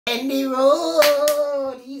And the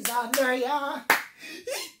road is under ya.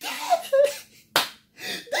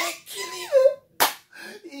 They kill you.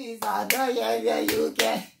 He's under ya, you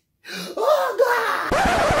can. Oh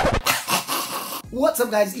God! What's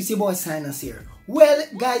up, guys? It's your boy Psynos here. Well,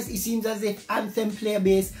 guys, it seems as if Anthem player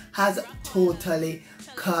base has totally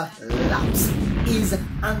collapsed. Is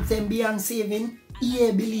Anthem beyond saving?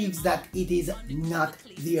 EA believes that it is not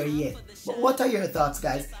there yet. But what are your thoughts,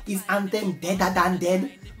 guys? Is Anthem deader than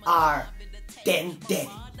dead or then dead?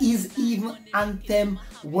 Is even Anthem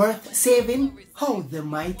worth saving? How the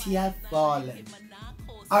mighty have fallen.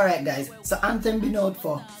 Alright, guys, so Anthem been out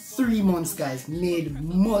for 3 months, guys, made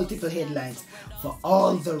multiple headlines for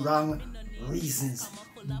all the wrong reasons.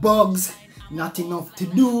 Bugs, not enough to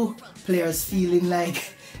do, players feeling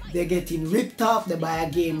like they're getting ripped off, they buy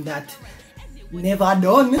a game that never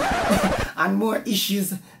done, and more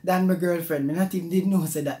issues than my girlfriend. Me not even did know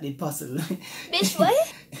so that did possible. Bitch,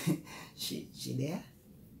 what? she there?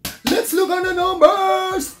 Let's look at the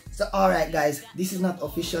numbers! So alright, guys, this is not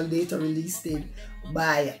official data released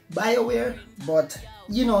by BioWare, but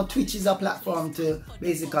you know, Twitch is a platform to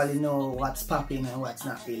basically know what's popping and what's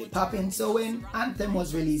not really popping. So when Anthem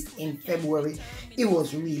was released in February, it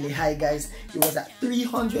was really high, guys. It was at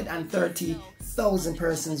 330,000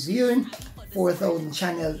 persons viewing, 4,000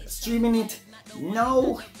 channels streaming it.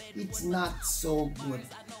 No, it's not so good.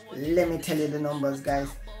 Let me tell you the numbers, guys.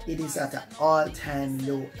 It is at an all-time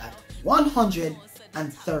low at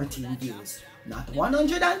 113 views. Not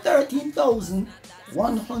 113,000,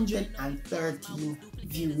 113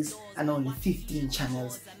 views and only 15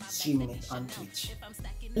 channels streaming it on Twitch.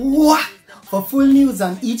 What? For full news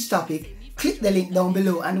on each topic, click the link down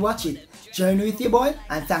below and watch it. Join with your boy,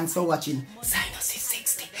 and thanks for watching. Psynos is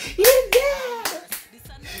 60.